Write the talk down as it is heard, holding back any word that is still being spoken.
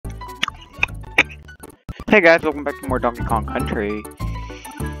Hey guys, welcome back to more Donkey Kong Country.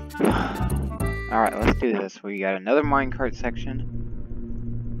 Alright, let's do this. We got another minecart section.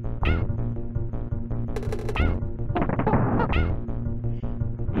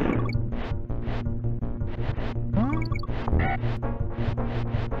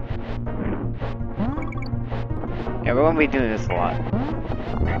 Yeah, we're gonna be doing this a lot.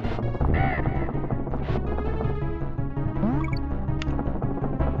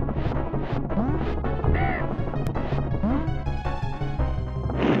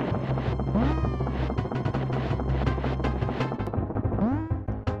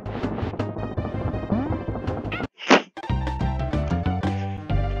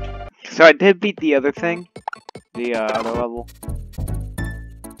 So I did beat the other thing, the other level.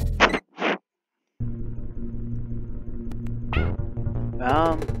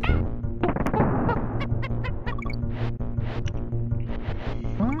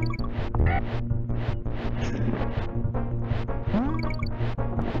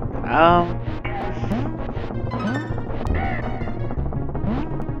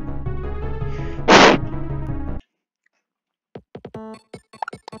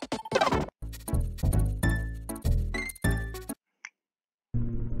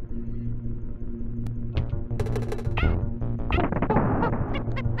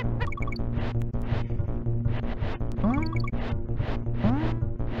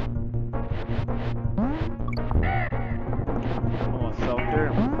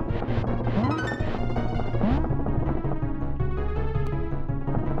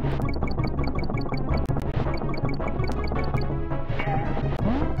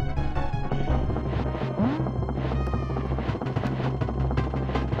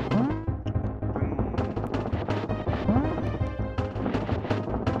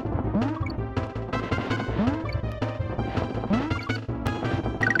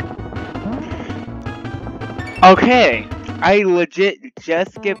 Okay, I legit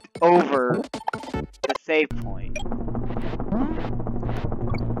just skipped over the save point.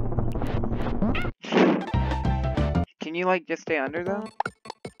 Can you like just stay under though?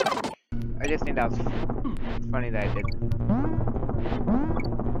 I just think that was funny that I did.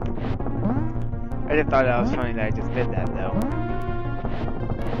 I just thought that was funny that I just did that though.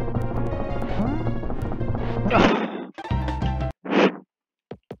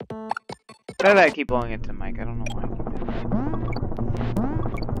 Why did I keep blowing into the mic? I don't know why I keep doing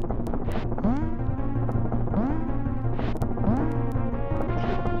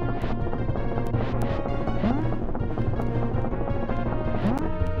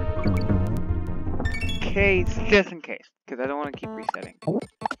that. Case, just in case, because I don't want to keep resetting.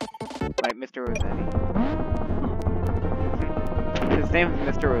 Like Mr. Rossetti. His name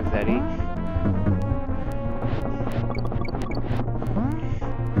is Mr. Rossetti.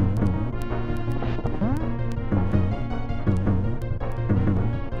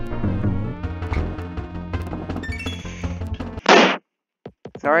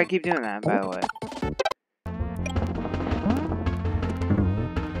 Sorry I keep doing that, by the way.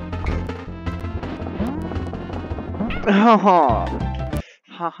 Oh,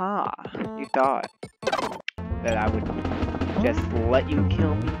 haha, you thought that I would just let you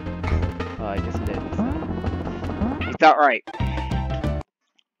kill me? Well, I just did, so. You thought right.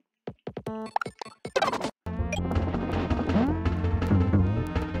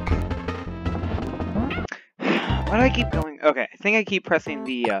 Why do I keep going? Okay, I think I keep pressing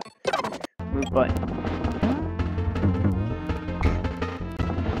the move button.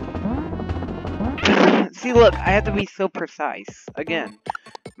 See, look, I have to be so precise. Again,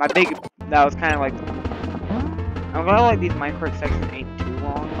 that was kind of like. I'm glad like these minecart sections ain't too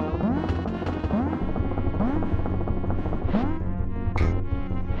long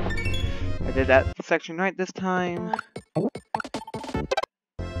though. I did that section right this time.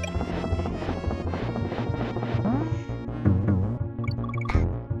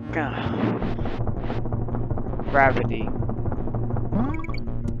 Gravity.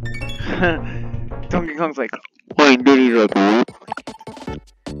 Donkey Kong's like, why did he look?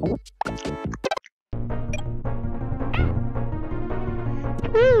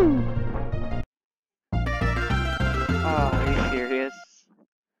 Woo! Oh, are you serious?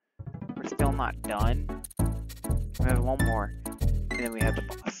 We're still not done. We have one more, and then we have the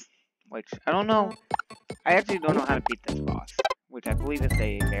boss. Which I don't know. I actually don't know how to beat this boss, which I believe is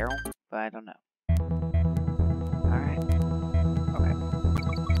a barrel, but I don't know. Alright. Okay.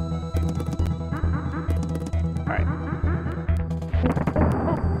 Alright.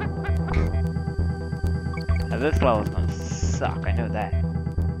 Now this level's gonna suck, I know that.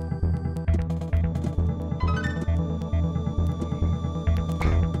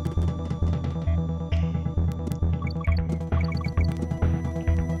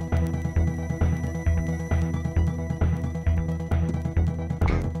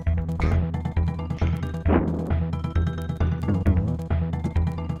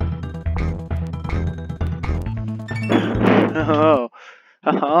 Oh.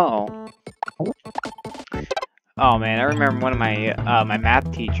 Oh. Oh man, I remember one of my my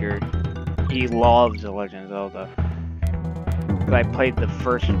math teacher. He loves The Legend of Zelda. But I played the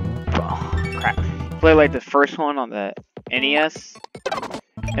first. Oh, crap. Played like the first one on the NES,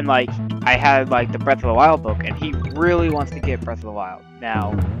 and like I had like the Breath of the Wild book, and he really wants to get Breath of the Wild.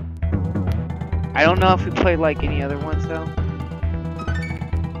 Now, I don't know if he played like any other ones though.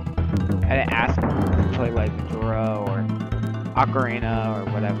 I didn't ask him if he played like Majora or Ocarina or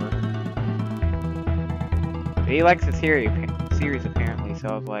whatever. But he likes the series apparently, so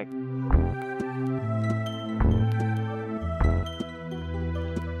I was like.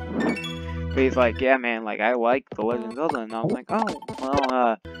 But he's like, yeah, man, like, I like The Legend of Zelda, and I was like, oh,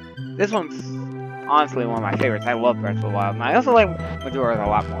 well, this one's honestly one of my favorites. I love Breath of the Wild, and I also like Majora a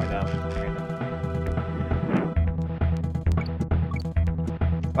lot more, though.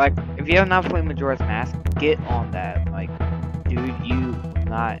 Like, if you have not played Majora's Mask, get on that. Like, dude, you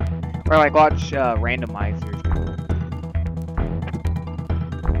not... Or, like, watch, randomizers.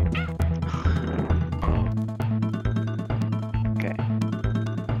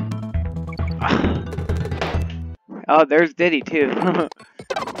 Oh, there's Diddy too.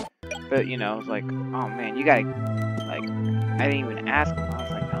 But you know, I was like, oh man, you gotta like, I didn't even ask him. I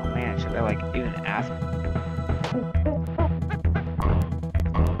was like, oh man, should I like even ask him?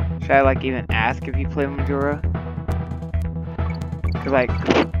 Should I like even ask if he played Majora? Cause like,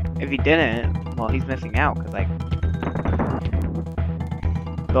 if he didn't, well, he's missing out. Cause like,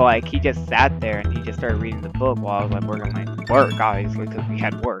 but like, he just sat there and he just started reading the book while I was like working my work, obviously, because we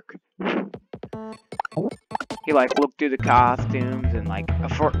had work. He like looked through the costumes and like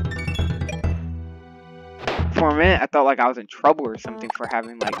for a minute I thought like I was in trouble or something for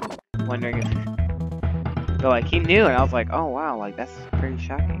having like wondering if, but like he knew, and I was like, oh wow, like that's pretty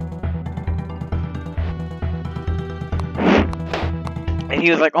shocking. And he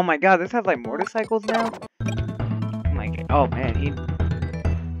was like, oh my god, this has like motorcycles now. I'm like, oh man, he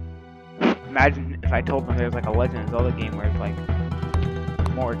imagine if I told him there was like a Legend of Zelda game where it's like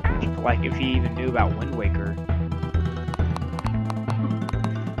more like if he even knew about Wind Waker.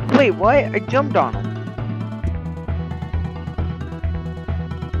 Wait, what? I jumped on him.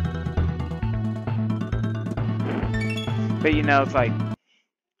 But you know, it's like,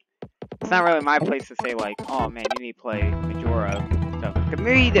 it's not really my place to say like, oh man, you need to play Majora and stuff.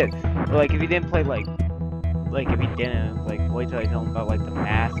 Maybe he did. Or like, if he didn't play like if he didn't, like, wait till I tell him about like the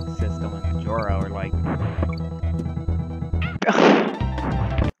mask system in Majora, or like,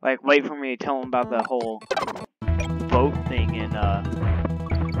 like wait for me to tell him about the whole boat thing in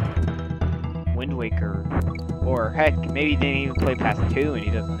Wind Waker, or heck, maybe he didn't even play past 2 and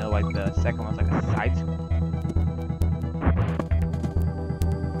he doesn't know like the second one's like a side scroll.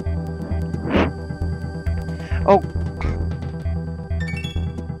 Oh,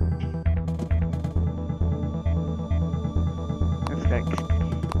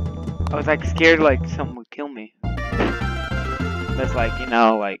 I was like scared like someone would kill me. That's like, you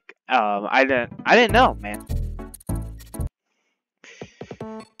know, like I didn't know, man.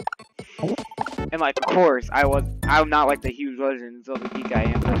 And like, of course, I'm not like the huge Legend of Zelda geek I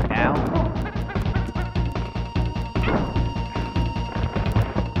am like now.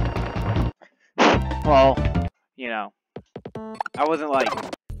 Well, you know, I wasn't like,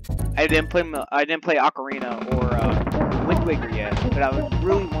 I didn't play Ocarina or Wind Waker yet, but I was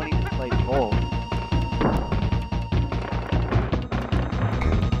really wanting to play both.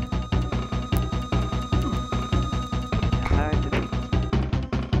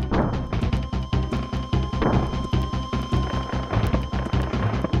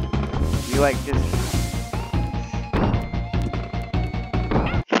 Like just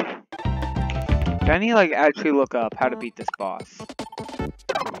do I need to like actually look up how to beat this boss?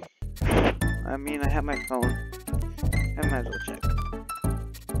 I mean, I have my phone. I might as well check.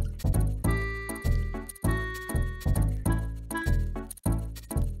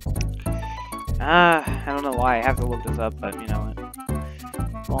 I don't know why I have to look this up, but you know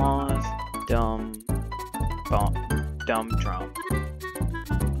what? Boss dumb drum.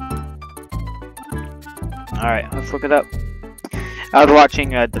 Alright, let's look it up. I was watching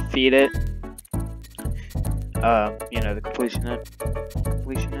Defeat It. You know, the completionist.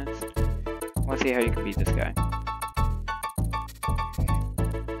 Let's see how you can beat this guy.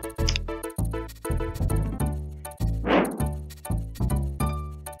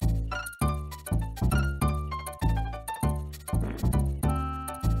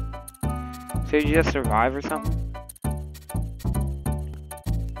 So you just survive or something?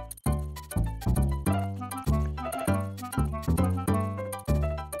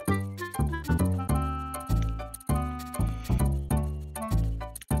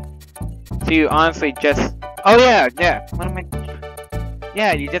 So you honestly just... Oh yeah. What am I...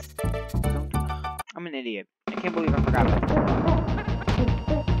 Yeah, you just... Don't... I'm an idiot. I can't believe I forgot about this.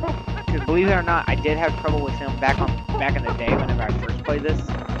 Because believe it or not, I did have trouble with him back in the day whenever I first played this.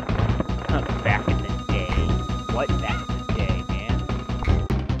 Back in the day. What back in the day,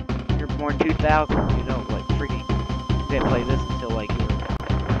 man? You're born 2000, you know, like freaking... You didn't play this until like you were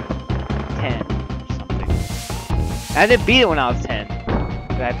 10 or something. I didn't beat it when I was 10.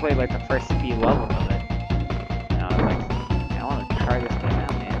 But I played like the first few levels of it. And I was like, I want to try this game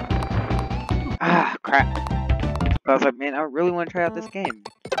out, man. Ah, crap. But I was like, man, I really want to try out this game.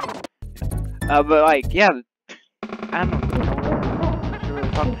 But like, yeah, I don't know what to really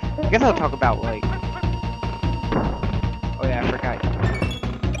talk. I guess I'll talk about like. Oh yeah, I forgot.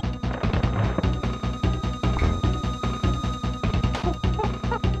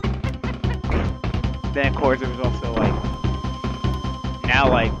 Then of course it was also like. Now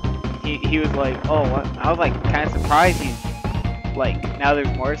like, he was like, oh, what? I was like kind of surprised he's like now there's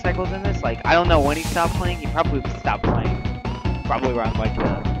motorcycles in this. Like I don't know when he stopped playing. He probably stopped playing probably around like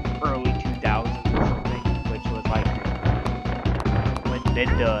the early 2000s or something, which was like when they'd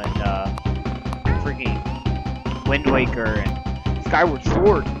done freaking Wind Waker and Skyward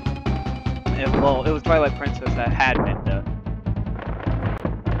Sword. And, well, it was Twilight Princess that had Ninja.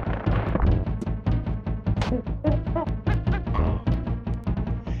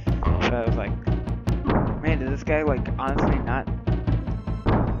 So I was like, man, did this guy like honestly not?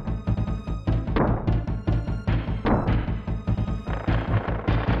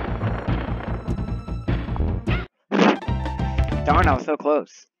 Darn, I was so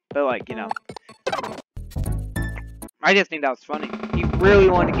close. But like, you know, I just think that was funny. He really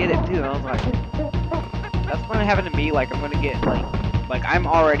wanted to get it too. And I was like, that's gonna happen to me. Like, I'm gonna get like I'm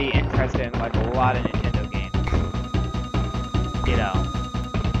already interested in like a lot of Nintendo games. You know,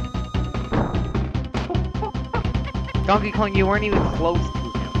 Donkey Kong, you weren't even close to him.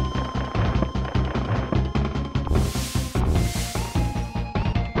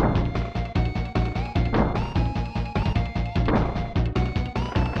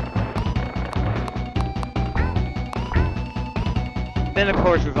 Then of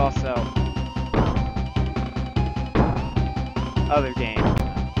course there's also other games.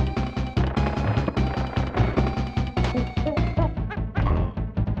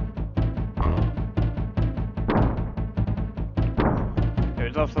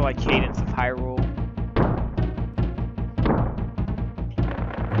 There's also like Cadence of Hyrule.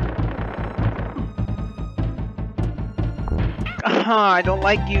 I don't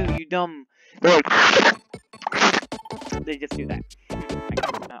like you, you dumb. They just do that. I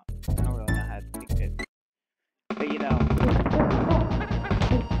don't really know how to fix it. But you know.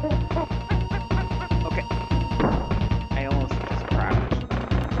 Okay. I almost just crashed.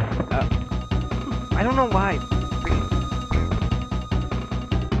 I don't know why.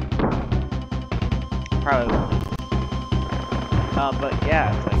 Probably. But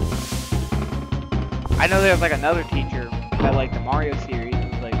yeah, it's like. I know there's like another teacher that like the Mario series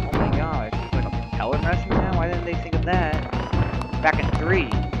was like, oh my gosh, there's like a propeller rushing now? Why didn't they think of that back in 3?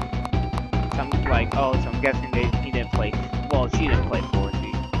 So I'm like, oh, so I'm guessing he didn't play. Well, she didn't play 4.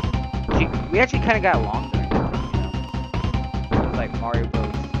 We actually kind of got along during that, you know. It was like Mario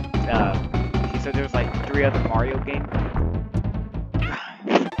Bros. She said there was like 3 other Mario games.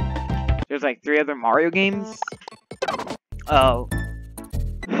 There's like 3 other Mario games. Oh.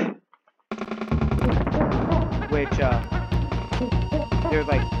 Which there's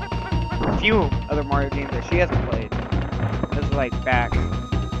like a few other Mario games that she hasn't played. This was like back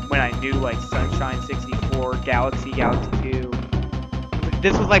when I knew like Sunshine 64, Galaxy 2.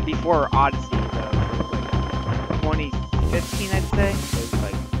 This was like before Odyssey, so it was like 2015, I'd say. So it was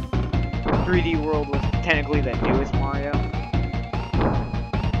like 3D World was technically the newest Mario.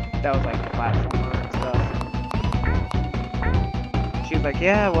 That was like platformer and stuff. She was like,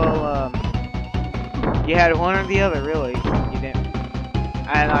 yeah, well, you had one or the other, really. You didn't.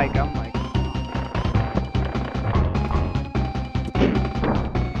 And like, I'm like.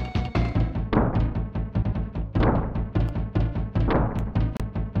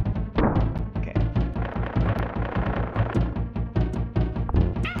 Okay.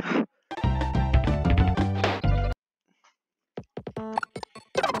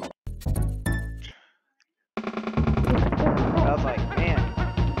 I was like, man.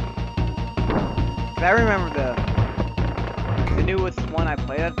 I remember the newest one I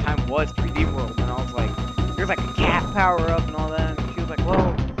played at the time was 3D World, and I was like, there's like a cat power-up and all that, and she was like,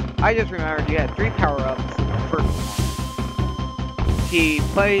 well, I just remembered you had 3 power-ups in the first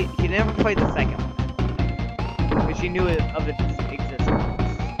one. He never played the second one, because she knew of its existence.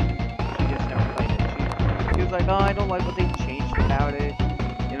 She just was like, oh, I don't like what they changed about it.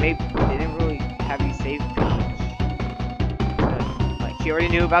 And they didn't really have you save Peach. But, like, she already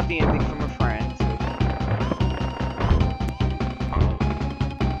knew about the ending from her friends.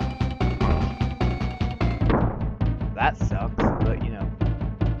 That sucks, but you know.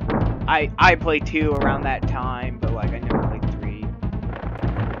 I played 2 around that time, but like I never played 3.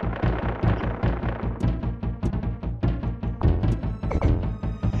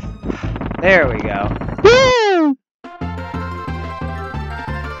 There we go. Woo!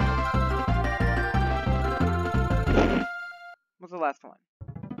 What's the last one?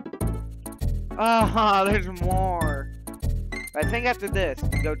 Ah, there's more. But I think after this,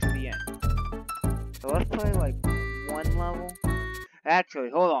 we go to the end. So let's play like 1 level. Actually,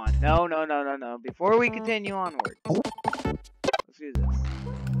 hold on. No. Before we continue onwards, let's do this.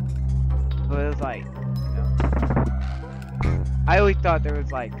 So it was like, you know, I always thought there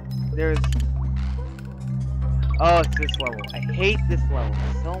was like, oh, it's this level. I hate this level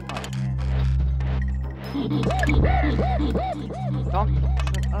so much, man. Don't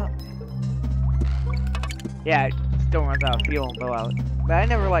shut up, man. Yeah, it still runs out of fuel and blow out. But I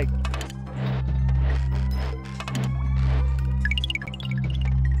never like.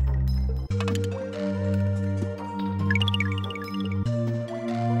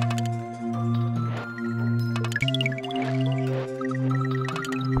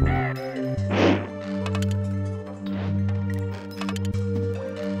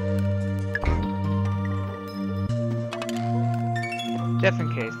 Just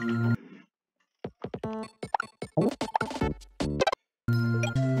in case.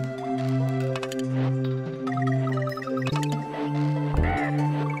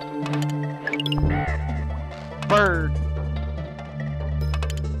 Bird.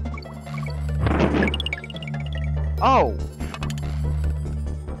 Oh.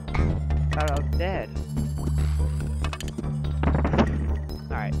 Thought I was dead.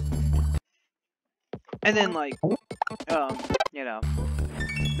 Alright. And then like, you know,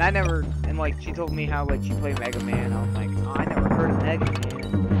 I never, and like she told me how like she played Mega Man. I was like, oh, I never heard of Mega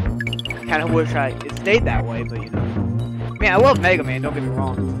Man. Kind of wish it stayed that way, but you know, I mean, I love Mega Man. Don't get me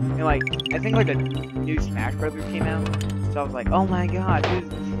wrong. And like, I think like a new Smash Brothers came out, so I was like, oh my god,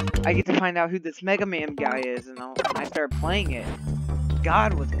 I get to find out who this Mega Man guy is, and I started playing it.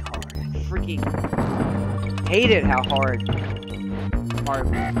 God, was it hard! I freaking hated how hard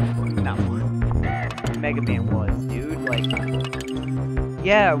Mega Man was, dude. Like,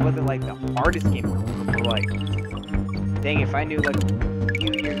 yeah, it wasn't like the hardest game in the world, but like, dang, if I knew like a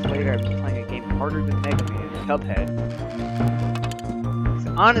few years later I'd be playing a game harder than Mega Man, Cuphead. So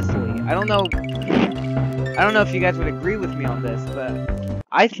honestly, I don't know if you guys would agree with me on this, but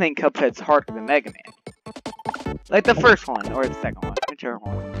I think Cuphead's harder than Mega Man. Like the first one, or the second one, whichever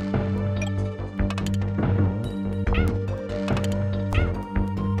one.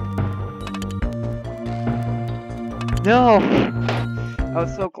 No! I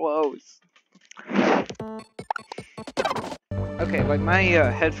was so close. Okay, like my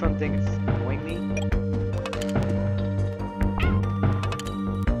headphone thing is annoying me.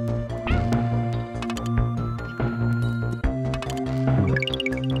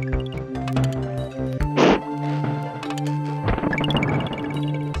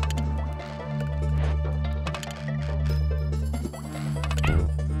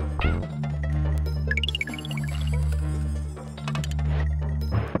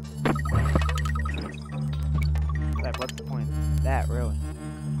 What's the point of that, really?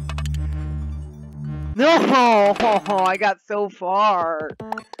 No! I got so far!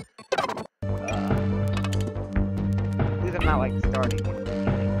 At least I'm not, like, starting.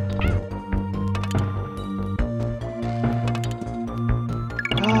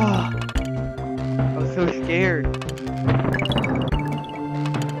 I was so scared.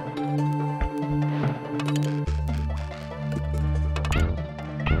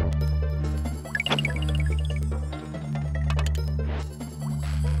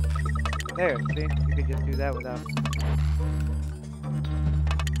 There, see? You could just do that without...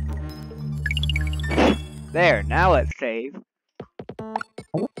 There, now let's save.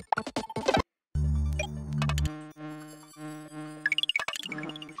 I'm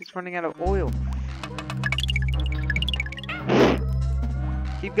just running out of oil.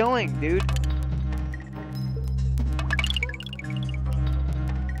 Keep going, dude.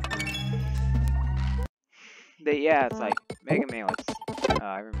 Yeah, it's like Mega Man was...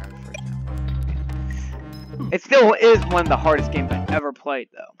 I remember the first time. It still is one of the hardest games I've ever played,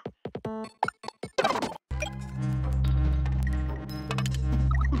 though.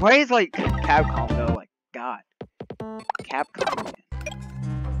 Why is, like, Capcom, though? Like, God. Capcom, man.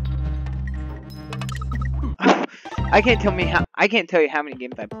 I can't tell you how many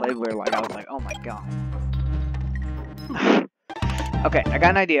games I played where like I was like, oh my god. Okay, I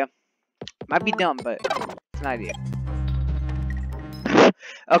got an idea. Might be dumb, but it's an idea.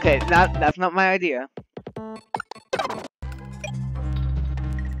 Okay, that's not my idea.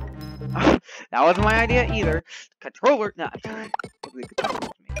 That wasn't my idea either. Controller, no. Hopefully the controller's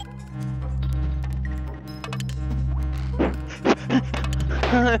me.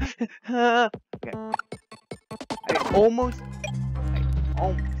 Okay. I almost.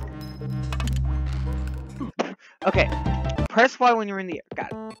 Okay. Press Y when you're in the air.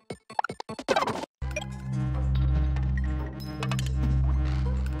 Got it.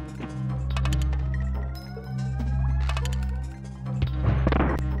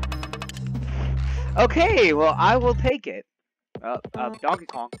 Okay, well, I will take it. Donkey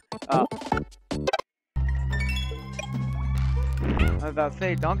Kong. I was about to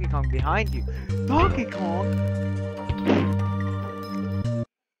say, Donkey Kong behind you. Donkey Kong!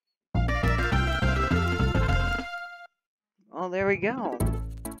 Oh, there we go.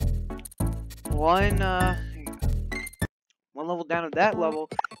 One level down at that level.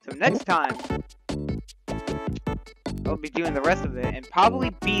 So next time, I'll be doing the rest of it, and probably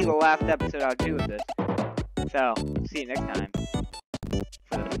be the last episode I'll do of this. So, see you next time.